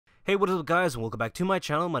Hey, what is up, guys, and welcome back to my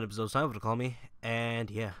channel. My name is DOSreview, to call me, and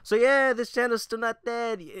yeah. So yeah, this channel's still not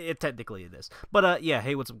dead. Technically it is. But yeah,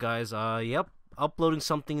 hey, what's up, guys? Yep, uploading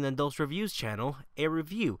something in the DOSreview's channel, a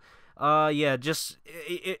review. Yeah, just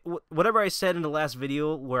whatever I said in the last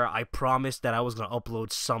video where I promised that I was gonna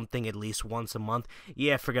upload something at least once a month.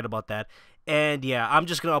 Yeah, forget about that. And yeah, I'm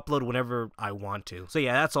just gonna upload whenever I want to. So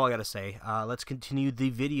yeah, that's all I gotta say. Let's continue the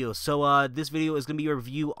video. So this video is gonna be a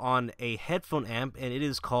review on a headphone amp, and it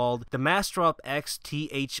is called the Massdrop X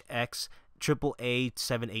THX AAA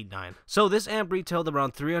 789. So this amp retailed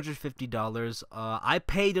around $350. I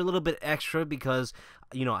paid a little bit extra because,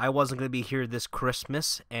 you know, I wasn't going to be here this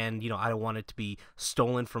Christmas, and, you know, I don't want it to be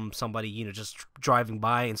stolen from somebody, you know, just driving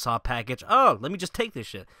by and saw a package. Oh, let me just take this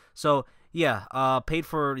shit. So yeah, paid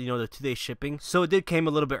for, you know, the 2-day shipping. So it did came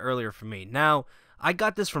a little bit earlier for me. Now, I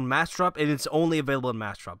got this from Massdrop, and it's only available in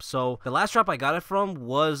Massdrop. So the last drop I got it from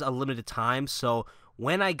was a limited time. So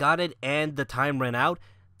when I got it and the time ran out,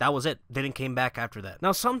 that was it. Didn't came back after that.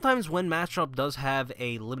 Now, sometimes when Massdrop does have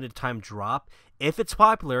a limited time drop, if it's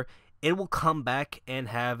popular, it will come back and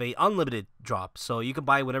have a unlimited drop. So you can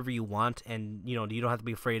buy whatever you want, and you know, you don't have to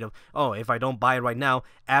be afraid of, oh, if I don't buy it right now,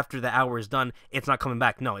 after the hour is done, it's not coming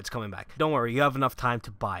back. No, it's coming back. Don't worry, you have enough time to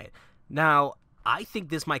buy it. Now, I think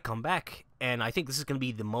this might come back, and I think this is going to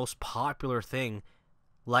be the most popular thing,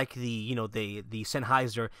 like the, you know, the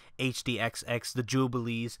Sennheiser HDXX, the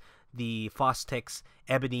Jubilees, the Fostex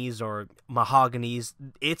Ebonies or Mahoganies.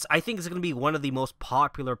 I think it's going to be one of the most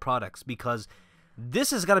popular products, because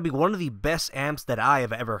this is going to be one of the best amps that I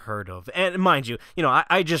have ever heard of. And mind you,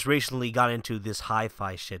 I just recently got into this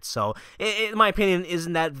hi-fi shit, so in my opinion,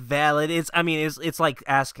 isn't that valid? It's like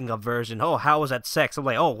asking a virgin, oh, how was that sex? I'm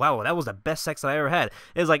like, oh, wow, that was the best sex that I ever had.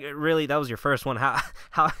 It's like, really, that was your first one? How?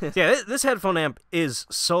 Yeah, this headphone amp is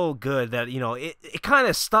so good that, you know, it kind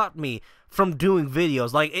of stopped me from doing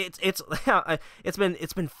videos. Like,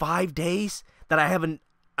 it's been 5 days that I haven't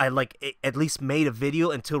at least made a video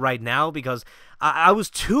until right now, because I was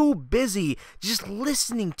too busy just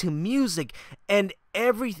listening to music, and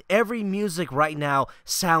every music right now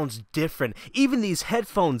sounds different. Even these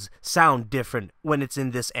headphones sound different when it's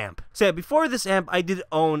in this amp. So yeah, before this amp, I did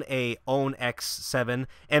own a X7,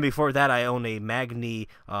 and before that, I owned a Magni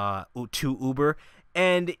 2 Uber.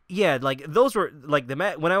 And yeah, like those were like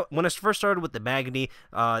when I first started with the Magni,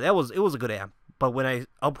 it was a good amp. But when I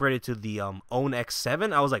upgraded to the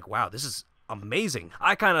X7, I was like, wow, this is amazing.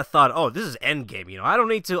 I kind of thought, oh, this is endgame, you know. I don't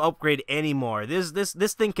need to upgrade anymore. This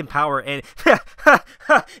thing can power, and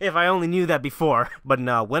if I only knew that before. But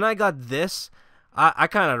no, when I got this, I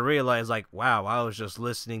kind of realized, like, wow, I was just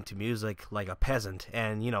listening to music like a peasant.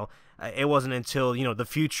 And, you know, it wasn't until, you know, the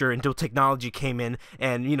future, until technology came in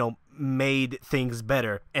and, you know, made things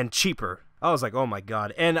better and cheaper. I was like, oh my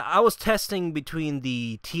god. And I was testing between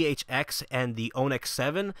the THX and the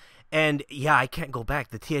X7, and yeah, I can't go back.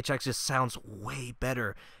 The THX just sounds way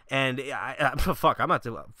better. And fuck, I'm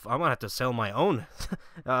gonna have to sell my own.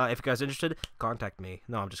 If you guys are interested, contact me.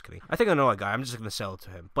 No, I'm just kidding. I think I know a guy. I'm just gonna sell it to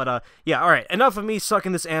him. But yeah, all right. Enough of me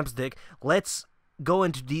sucking this amp's dick. Let's go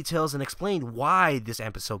into details and explain why this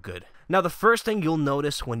amp is so good. Now, the first thing you'll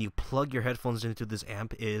notice when you plug your headphones into this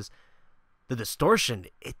amp is the distortion.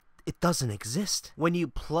 It doesn't exist. When you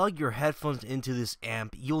plug your headphones into this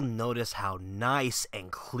amp, you'll notice how nice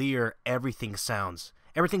and clear everything sounds.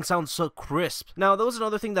 Everything sounds so crisp. Now, that was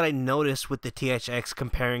another thing that I noticed with the THX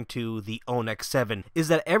comparing to the X7, is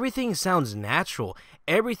that everything sounds natural.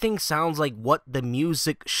 Everything sounds like what the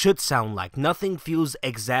music should sound like. Nothing feels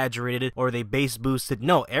exaggerated or they bass boosted.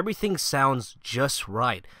 No, everything sounds just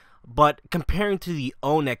right. But comparing to the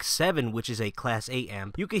X7, which is a Class A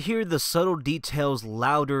amp, you can hear the subtle details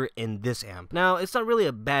louder in this amp. Now, it's not really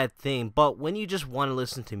a bad thing, but when you just want to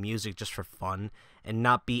listen to music just for fun and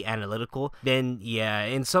not be analytical, then yeah,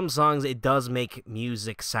 in some songs it does make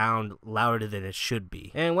music sound louder than it should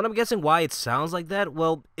be. And when I'm guessing why it sounds like that,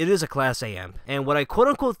 well, it is a Class A amp. And what I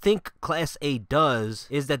quote-unquote think Class A does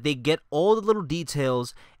is that they get all the little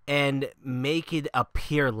details and make it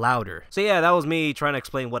appear louder. So yeah, that was me trying to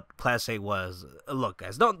explain what Class A was. Look,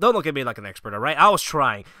 guys, don't look at me like an expert, alright? I was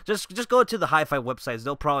trying. Just go to the hi-fi websites.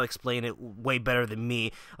 They'll probably explain it way better than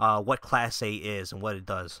me, what Class A is and what it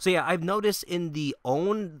does. So yeah, I've noticed in the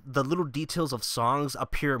the little details of songs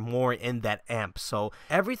appear more in that amp. So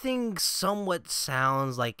everything somewhat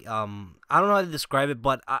sounds like, I don't know how to describe it,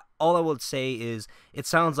 but all I would say is it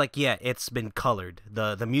sounds like, yeah, it's been colored.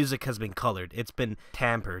 The music has been colored. It's been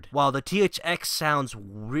tampered. While the THX sounds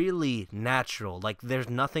really natural. Like, there's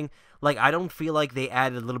nothing... Like, I don't feel like they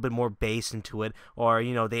added a little bit more bass into it, or,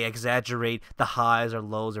 you know, they exaggerate the highs or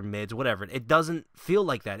lows or mids, whatever. It doesn't feel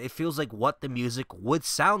like that. It feels like what the music would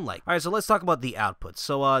sound like. Alright, so let's talk about the output.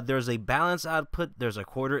 So, there's a balance output, there's a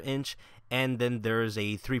 1/4 inch, and then there's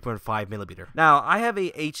a 3.5 millimeter. Now, I have a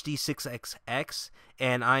HD6XX,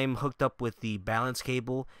 and I'm hooked up with the balance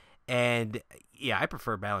cable, and yeah, I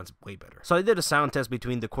prefer balance way better. So I did a sound test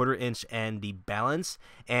between the 1/4 inch and the balance,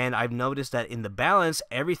 and I've noticed that in the balance,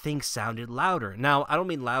 everything sounded louder. Now, I don't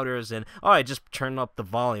mean louder as in, oh, I just turned up the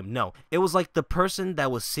volume. No, it was like the person that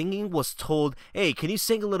was singing was told, hey, can you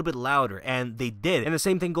sing a little bit louder? And they did. And the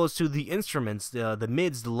same thing goes to the instruments, the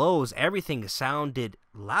mids, the lows, everything sounded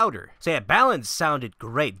louder. So yeah, balance sounded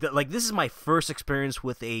great. Like, this is my first experience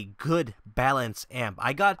with a good balance amp.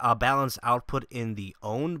 I got a balance output in the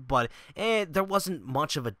OWN, but there wasn't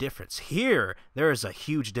much of a difference. Here, there is a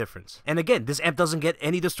huge difference. And again, this amp doesn't get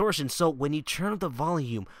any distortion, so when you turn up the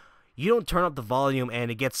volume, you don't turn up the volume and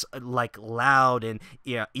it gets like loud and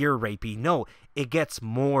ear rapey. No, it gets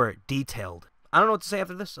more detailed. I don't know what to say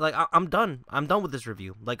after this. Like, I'm done. I'm done with this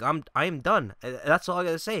review. Like, I am done. That's all I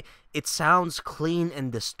gotta say. It sounds clean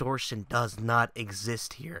and distortion does not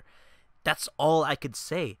exist here. That's all I could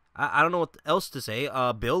say. I don't know what else to say.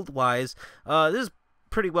 Build-wise, this is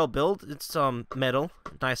pretty well built. It's metal.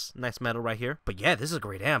 Nice metal right here. But yeah, this is a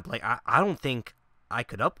great amp. Like, I don't think I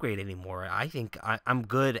could upgrade anymore. I think I'm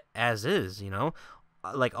good as is, you know?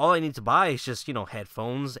 Like, all I need to buy is just, you know,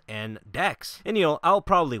 headphones and decks. And, you know, I'll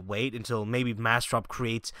probably wait until maybe Massdrop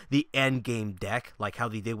creates the endgame deck, like how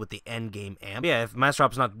they did with the endgame amp. Yeah, if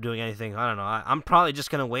Massdrop's not doing anything, I don't know. I'm probably just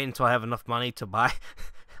gonna wait until I have enough money to buy.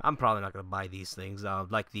 I'm probably not gonna buy these things.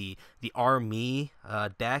 Like the RME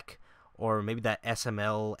deck, or maybe that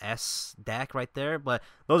SMLS deck right there. But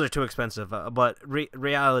those are too expensive. But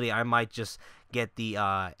reality, I might just get the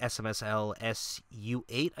SMSL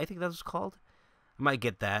SU8, I think that was called. I might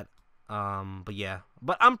get that, but yeah.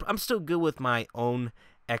 But I'm still good with my own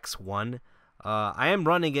X1. I am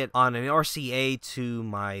running it on an RCA to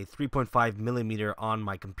my 3.5 millimeter on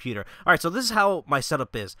my computer. All right, so this is how my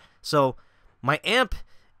setup is. So my amp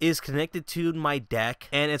is connected to my deck,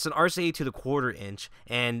 and it's an RCA to the 1/4 inch,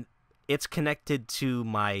 and it's connected to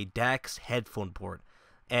my DAC's headphone port,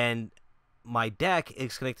 and my DAC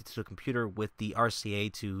is connected to the computer with the RCA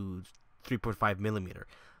to 3.5 millimeter.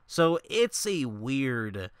 So it's a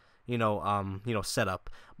weird, setup,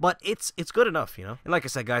 but it's good enough, you know. And like I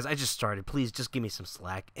said, guys, I just started. Please just give me some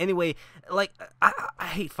slack. Anyway, like I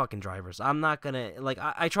hate fucking drivers. I'm not gonna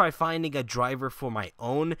I try finding a driver for my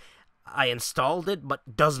own. I installed it,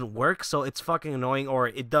 but doesn't work, so it's fucking annoying, or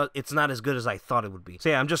it's not as good as I thought it would be. So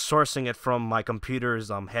yeah, I'm just sourcing it from my computer's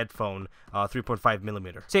headphone, 3.5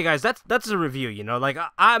 millimeter. So yeah, guys, that's a review, you know. Like,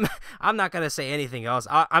 I'm not gonna say anything else.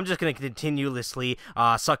 I'm just gonna continuously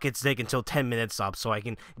suck its dick until 10 minutes up, so I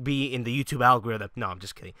can be in the YouTube algorithm. No, I'm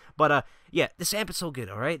just kidding. But yeah, this amp is so good,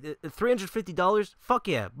 alright? $350? Fuck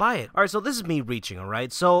yeah, buy it. Alright, so this is me reaching,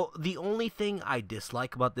 alright? So the only thing I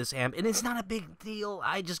dislike about this amp, and it's not a big deal,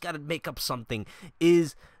 I just gotta make up something,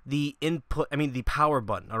 is the the power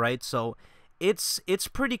button, alright? So it's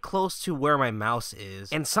pretty close to where my mouse is,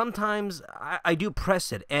 and sometimes I do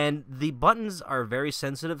press it, and the buttons are very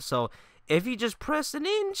sensitive, so if you just press an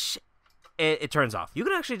inch, it turns off. You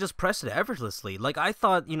can actually just press it effortlessly. Like, I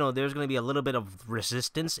thought, you know, there's going to be a little bit of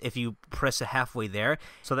resistance if you press it halfway there.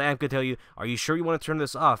 So the amp could tell you, are you sure you want to turn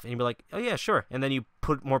this off? And you'd be like, oh yeah, sure. And then you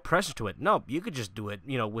put more pressure to it. No, you could just do it,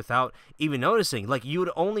 you know, without even noticing. Like, you would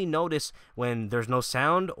only notice when there's no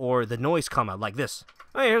sound or the noise come out, like this.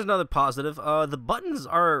 Oh, here's another positive. The buttons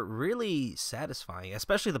are really satisfying,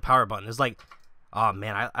 especially the power button. It's like, oh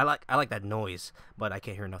man, I like that noise, but I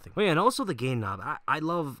can't hear nothing. Oh yeah, and also the gain knob. I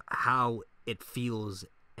love how it feels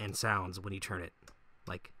and sounds when you turn it.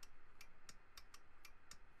 Like,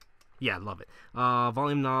 yeah, I love it.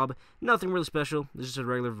 Volume knob, nothing really special. It's just a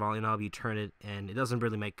regular volume knob. You turn it, and it doesn't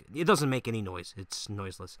make any noise. It's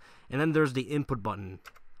noiseless. And then there's the input button,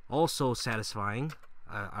 also satisfying.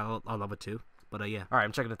 I love it too. But yeah. Alright,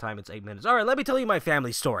 I'm checking the time. It's 8 minutes. Alright, let me tell you my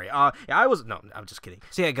family story. No, I'm just kidding.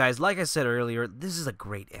 So yeah, guys, like I said earlier, this is a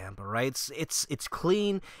great amp, alright? It's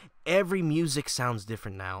clean. Every music sounds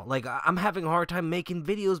different now. Like, I'm having a hard time making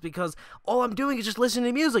videos because all I'm doing is just listening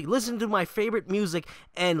to music. Listening to my favorite music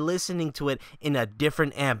and listening to it in a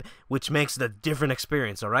different amp, which makes it a different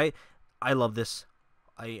experience, alright? I love this.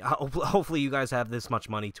 Hopefully you guys have this much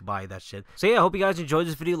money to buy that shit. So yeah, I hope you guys enjoyed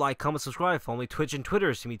this video. Like, comment, subscribe. Follow me Twitch and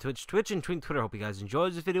Twitter. See me Twitch and Twitter. Hope you guys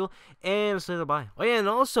enjoyed this video. And say goodbye. Oh yeah, and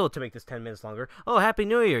also to make this 10 minutes longer, oh, Happy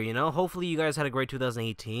New Year, you know? Hopefully you guys had a great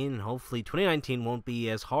 2018. And hopefully 2019 won't be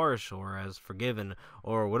as harsh or as forgiven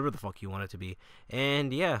or whatever the fuck you want it to be.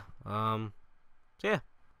 And yeah, so yeah,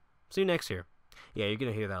 see you next year. Yeah, you're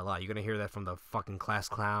gonna hear that a lot. You're gonna hear that from the fucking class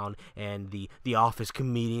clown and the office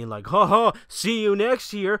comedian, like, haha, see you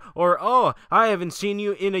next year, or, oh, I haven't seen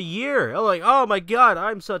you in a year. I'm like, oh my god,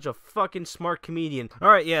 I'm such a fucking smart comedian.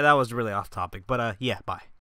 Alright, yeah, that was really off topic, but yeah, bye.